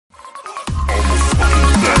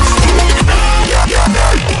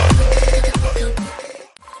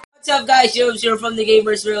up, guys? You're from the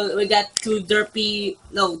Gamers World. We got two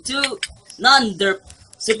non-derp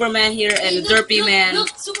Superman here and a derpy man. Look,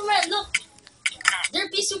 Superman, look.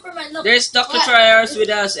 Derpy Superman, look. There's Dr. Triers with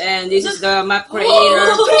us, and this is the map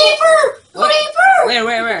creator. Creeper! Creeper!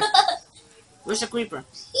 Where? Where's the creeper?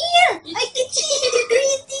 Here! I can see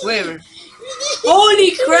the Where?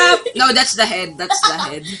 Holy crap! No, that's the head. That's the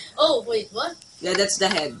head. Oh, wait, what? Yeah, that's the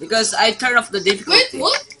head. Because I turned off the difficulty. Wait,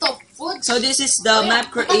 what the fuck? So this is the map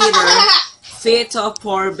creator, Theta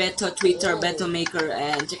for Beta Twitter, Beta Maker,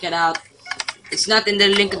 and check it out. It's not in the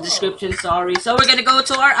link in the description, sorry. So we're gonna go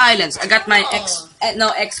to our islands. I got my X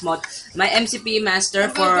mod, my MCP master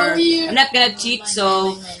for. I'm not gonna cheat,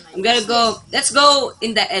 so I'm gonna go. Let's go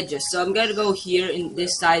in the edges. So I'm gonna go here in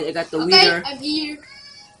this side. I got the wither. I'm here.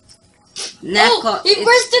 Oh, he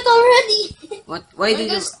pressed it already. What? Why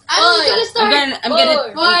did you? I'm gonna start.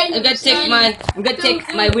 I'm gonna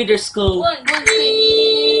take my wither skull.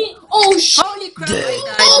 Oh shit! Holy crap! I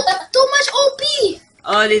died. Oh, too much OP.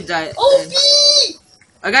 Only died. OP.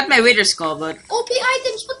 I got my wither skull, but OP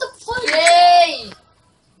items. What the fuck? Yay!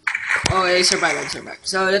 oh, I survived.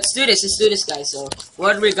 So let's do this, guys. So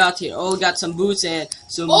what we got here? Oh, we got some boots and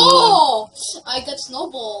some. Oh, I got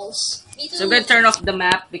snowballs. Me too. So I'm gonna turn off the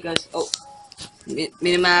map because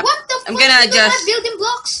minimap. What the fuck? I'm gonna adjust. Building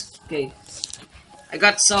blocks. Okay, I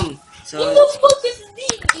got some. So What the fuck is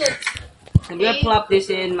this? I'm gonna plop this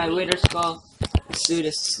in my wither skull. Let's do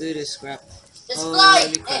this crap. Just fly.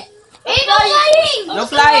 Holy crap. Hey, no flying. No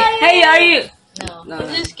fly. Hey, are you? No. No.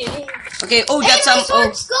 Just kidding. Okay. Oh, we got Hey, some. my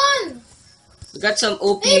sword's gone. We got some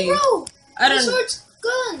OP. Hey, bro. I My don't. sword's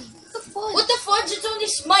gone. What the fuck? What the fudge? It's only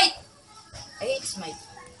smite. I hate smite.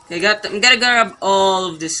 Okay, I'm gonna grab all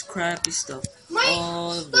of this crappy stuff. My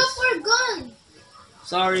stuff are gone.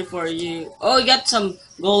 Sorry for you. Oh, you got some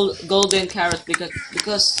golden carrot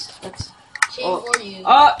because that's. Shame for you.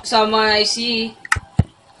 Oh, someone I see.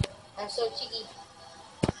 I'm so cheeky.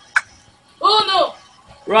 Oh no!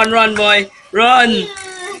 Run, boy, run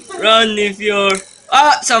if you're.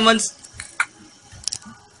 Ah, someone's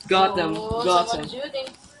got them. Shooting.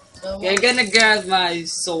 Okay, I'm gonna grab my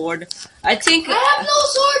sword. I think. I have no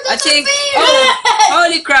sword. That's unfair. Oh,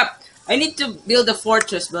 holy crap! I need to build a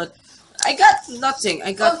fortress, but I got nothing.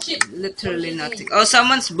 I got literally nothing. Oh,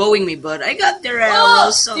 someone's bowing me, but I got the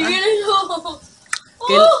arrows. So okay,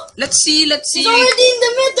 let's see. He's already in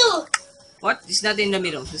the middle. What? He's not in the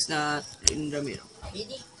middle. He's not in the middle.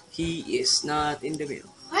 Really? He is not in the middle.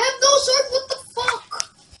 I have no sword. What the fuck?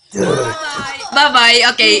 Bye.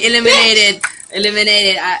 Okay, eliminated.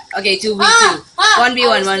 Okay, 2v2.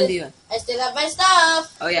 1v1. I still have my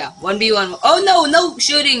stuff. Oh yeah, 1v1. Oh no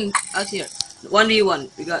shooting out here. 1v1.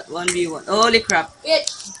 We got 1v1. Holy crap. Wait.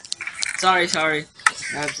 Sorry. I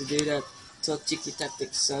have to do that. So cheeky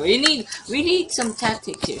tactics. So we need some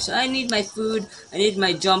tactics here. So I need my food. I need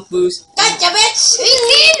my jump boost. Gotcha, bitch!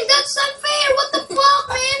 Hey, that's unfair. What the fuck,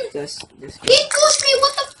 man? Just He pushed me.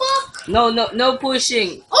 What the fuck? no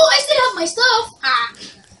pushing. Oh, I still have my stuff. Ah.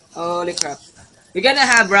 Holy crap. We're gonna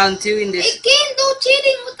have round 2 in this. I can't do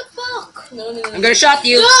cheating. What the fuck? No. I'm gonna shot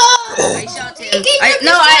you. No! I shot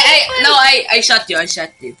him. I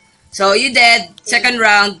shot you. So you dead. Second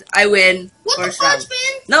round, I win. What First the fuck, round.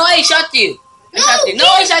 man? No, I shot you.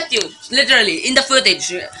 I shot you. Literally in the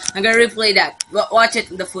footage. I'm gonna replay that. Watch it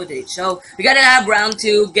in the footage. So we gotta have round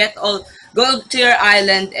 2. Go to your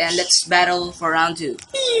island and let's battle for round 2.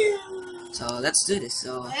 So let's do this.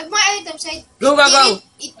 So I have my items. Go.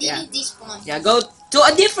 It didn't despawn. Yeah, go to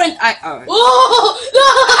a different island. Oh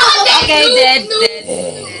no! Okay, dead.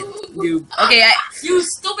 Noob. Okay, You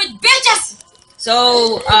stupid bitches!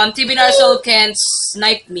 so TB Narsol can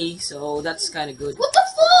snipe me, so that's kind of good. What the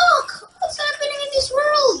fuck? What's happening in this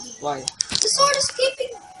world? Why? The sword is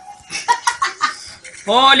keeping.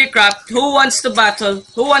 Holy crap! Who wants to battle?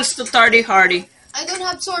 Who wants to tardy hardy? I don't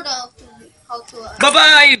have sword how to. Bye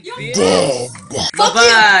bye. Dead. Bye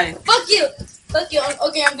bye. Fuck you.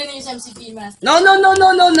 Okay, I'm gonna use MCP master. No, you're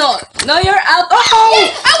out. Oh!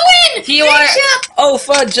 Yeah, I win! You are. Oh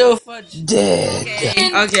fudge!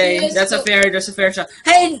 Dead. Okay, that's a fair shot.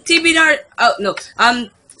 Hey, TB Nar. Oh no.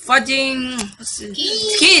 Fudging.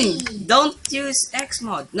 Skin. Don't use X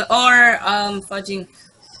mod. No, or fudging.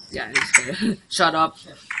 Yeah. Shut up.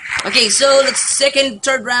 Okay, so let's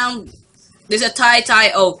third round. There's a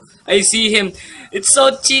tie. Oh, I see him. It's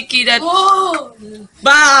so cheeky that. Oh!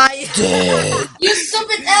 Bye. Dead. You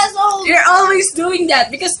stupid asshole! You're always doing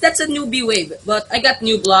that because that's a newbie wave. But I got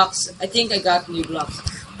new blocks. I think I got new blocks.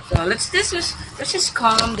 So let's just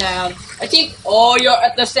calm down. I think. Oh, you're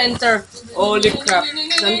at the center. Holy crap!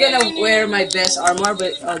 So I'm gonna wear my best armor,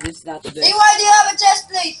 but oh, this is not the best. Hey, why do you have a chest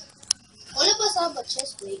plate? All of us have a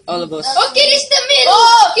chest plate. All of us. Okay, it's the middle.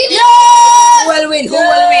 Oh, Get it. Who will win? Who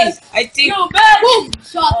will win? I think You bet. Boom.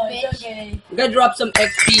 Shot, Oh, bitch. it's okay. we're gonna drop some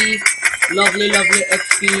XP. Lovely, lovely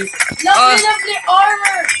XP. Lovely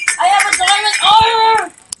armor. I have a diamond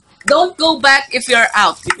armor. Don't go back if you're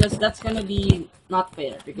out because that's gonna be not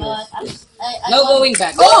fair. Because no going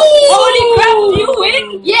back. Oh, holy crap! You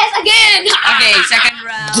win. Yes, again. Okay, second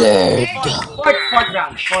round. Dead. Fourth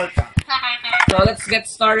round. So let's get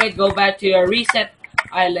started. Go back to your reset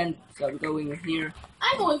island. So I'm going here.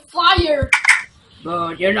 I'm on fire.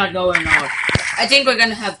 But you're not going off. I think we're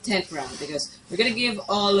gonna have 10th round because we're gonna give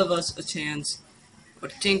all of us a chance. I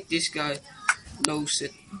think this guy knows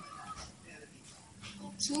it.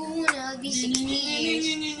 Soon I'll be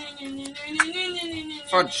 16.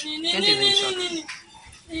 Fudge. Can't even shot.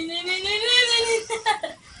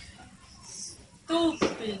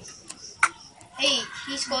 Stupid. Hey,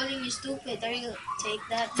 he's calling you stupid. Are you take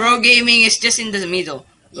that? Pro gaming is just in the middle.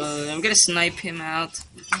 I'm gonna snipe him out.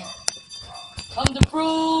 I'm the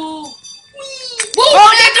pro.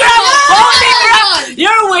 Holy crap! Holy crap!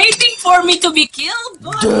 You're waiting for me to be killed?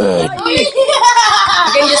 Dead.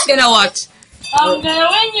 I'm just gonna watch. I'm gonna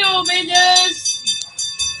win you, bitches.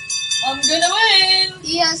 I'm gonna win.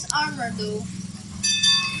 He has armor though.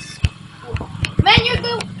 Man,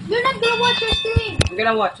 you're not gonna watch your stream. I'm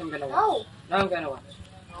gonna watch. I'm gonna watch. No. No, I'm gonna watch.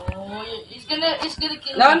 Oh, he's gonna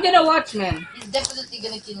kill No, me. I'm gonna watch, man. He's definitely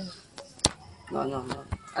gonna kill me. No.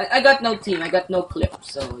 I got no team. I got no clip.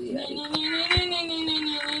 So yeah.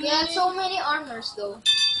 He had so many armors though.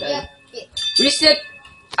 Okay. Yeah. Reset.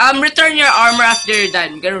 Return your armor after you're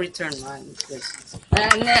done. I'm gonna return mine because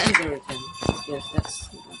I'm gonna return. Yes,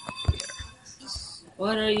 that's not fair.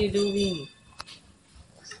 What are you doing?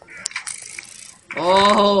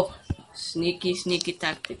 Oh, sneaky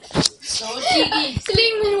tactics. So cheeky.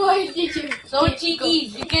 Slingman, why did you? So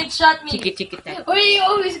cheeky. You can't shot me. Cheeky tactics. Why you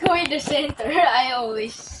always go in the center? I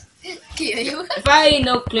always kill you. If I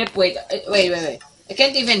no clip, wait. I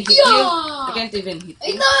can't even hit you. I can't even hit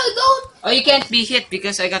Hey, you. no, don't. Oh, you can't be hit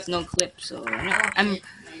because I got no clip. So I'm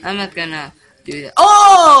not gonna do that.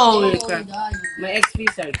 Oh, holy crap! My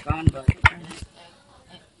XPs are gone, but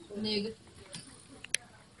Nigga.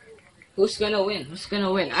 who's gonna win? Who's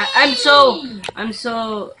gonna win? I'm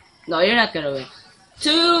so. No, you're not gonna win.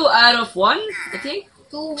 2 out of 1, I think.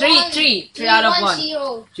 2, 3 out of 1.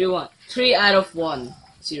 0. 3-1. 3 out of 1.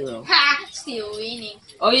 0. Ha! Still winning.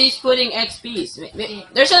 Oh, he's putting XPs.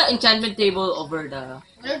 There's an enchantment table over the. I'm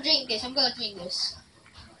gonna drink this. I'm gonna drink this.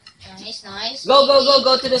 Nice.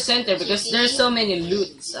 Go to the center because there's so many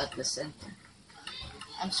loots at the center.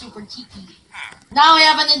 I'm super cheeky. Now I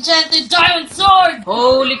have an enchanted diamond sword.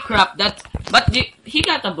 Holy crap! He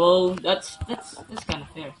got a bow. That's kind of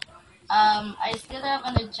fair. I still have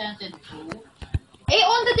an enchanted bow. Hey,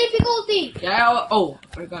 on the difficulty. Yeah. Oh,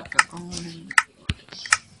 forgot.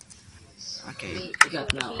 Okay, we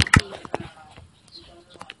got now.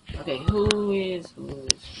 Okay, who is?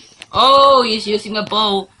 Oh, he's using a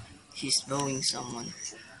bow. He's bowing someone.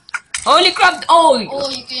 Holy crap! Oh, Oh,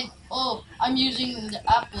 you can. Oh, I'm using the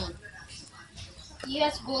apple.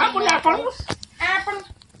 Yes, golden apple. Apple.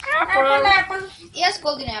 Yes,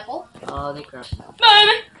 golden apple. Holy crap!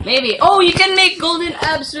 Maybe. Oh, you can make golden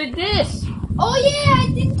abs with this. Oh yeah, I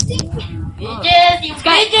didn't think. Bitches, you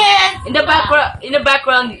bitches. In the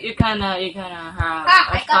background, you kinda have.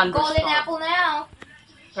 I got golden apple now.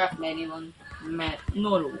 Craft anyone?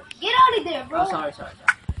 No. Get out of there, bro. Oh, sorry.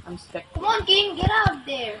 I'm spectating. Come on, King, get out of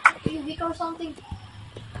there. Are you weak or something?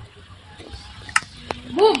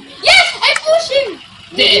 Boom! Yes, I pushed him.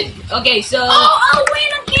 Dead. Okay, so I'll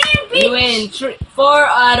win again, bitch. you win 4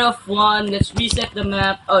 out of 1. Let's reset the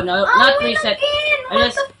map. Oh no, I'll not win reset. again.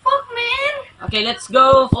 What the fuck, man? Okay, let's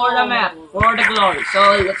go for the map, for the glory. So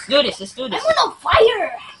let's do this. I'm on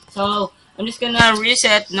fire. So I'm just gonna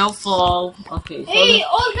reset, no fall. Okay. So Hey,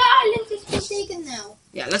 all the islands is forsaken now.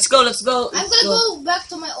 yeah, let's go. I'm gonna go back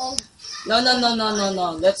to my old.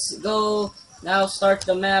 No. Let's go now. Start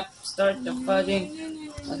the map. Start the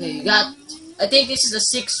fighting. Okay, you got. I think this is the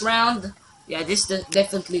 6th round. Yeah, this is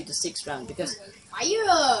definitely the 6th round because.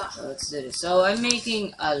 Fire. So let's do this. So I'm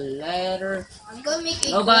making a ladder. I'm gonna make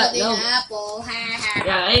a No. apple.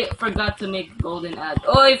 Yeah, I forgot to make golden ad.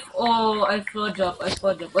 I fudge up.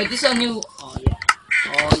 Wait, this is a new. Oh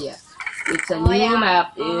yeah. It's a new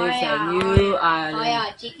map. It's a new island. Oh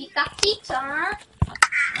yeah, chicky tactics, huh?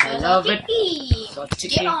 I love it. So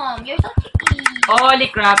chicky. You're so chicky. Holy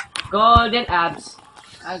crap! Golden abs.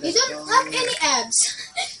 I got You don't have any abs.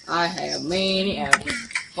 I have many abs.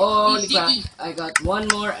 Holy crap! I got one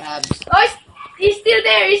more abs. Oh, he's still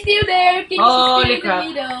there. King's Holy still in crap.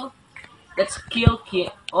 the middle. Let's kill King.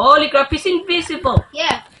 Holy crap, he's invisible.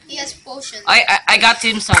 Yeah, he has potion. I got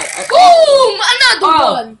inside. Boom!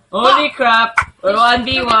 Another one! Holy crap. We're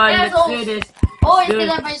 1v1. Let's do this. Oh, I Dude. still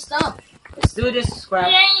have my stuff. Let's do this crap.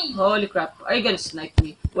 Yay. Holy crap. Are you gonna snipe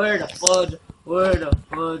me? Where the fudge? Where the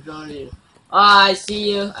fudge are you? I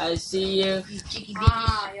see you. I see you. Chicky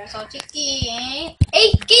bitches. You're so chicky, eh?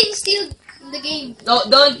 Hey, kid, still in the game.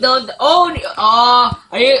 Don't. Oh,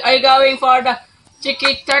 are you going for the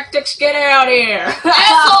chicky tactics? Get out of here.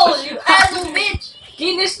 Asshole, you asshole bitch.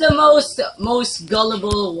 King is the most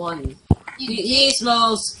gullible one. He's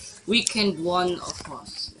most weakened one of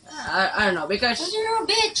us. I don't know because You're a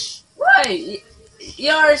bitch. why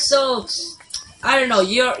you're so I don't know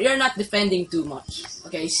you're not defending too much.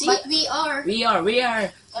 Okay, see But we are. we are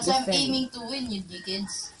Because I'm defending. aiming to win, you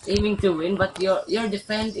dickheads. Aiming to win, but your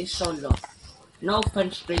defense is so low. No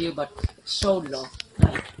offense to you, but it's so low.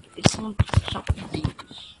 Like it's not something.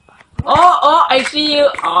 Oh, I see you.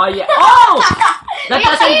 Oh yeah. Oh,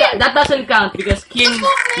 that doesn't count because King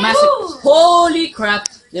massive. Holy crap!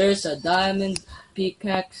 There's a diamond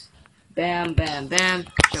pickaxe. Bam, bam, bam.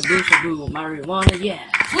 Shabu, shabu, marijuana. Yeah.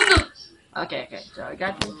 Okay. So I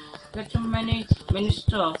got so many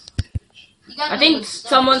stuff. I think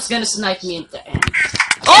someone's gonna snipe me at the end.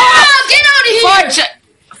 Oh, get out of here!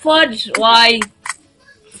 Fudge! Why?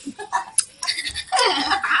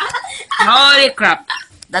 Holy crap!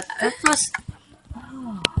 That was.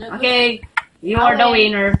 Okay, you are the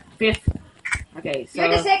winner. 5th. Okay, so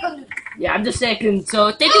You're the second. yeah, I'm the second.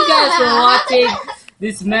 So thank you guys for watching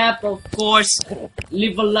this map. Of course,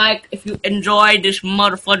 leave a like if you enjoyed this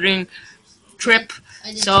motherfucking trip.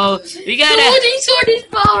 So we The gotta. wooden sword is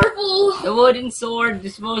powerful. The wooden sword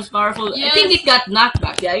is most powerful. I think it got knocked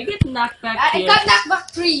back. Yeah, you get knocked back I here. got knocked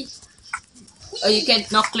back 3. Oh, you can't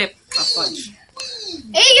no clip. A fudge.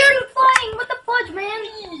 Hey, you're flying. What the fudge,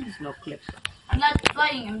 man? There's no clip. I'm not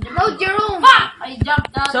flying. I'm jumping. No, Jerome. I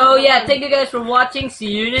jumped down. So yeah, thank you guys for watching. See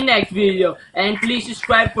you in the next video. And please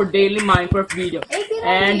subscribe for daily Minecraft video. Hey, get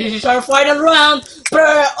And this is our final round.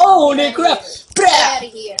 Brr, holy crap. Brr, out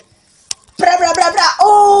of here. brr, brr, brr, brr.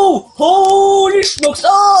 Oh, holy smokes.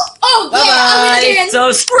 Oh, Oh, yeah, I'm bye in bye. again.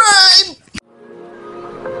 Subscribe.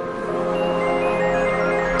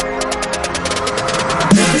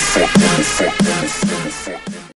 Set.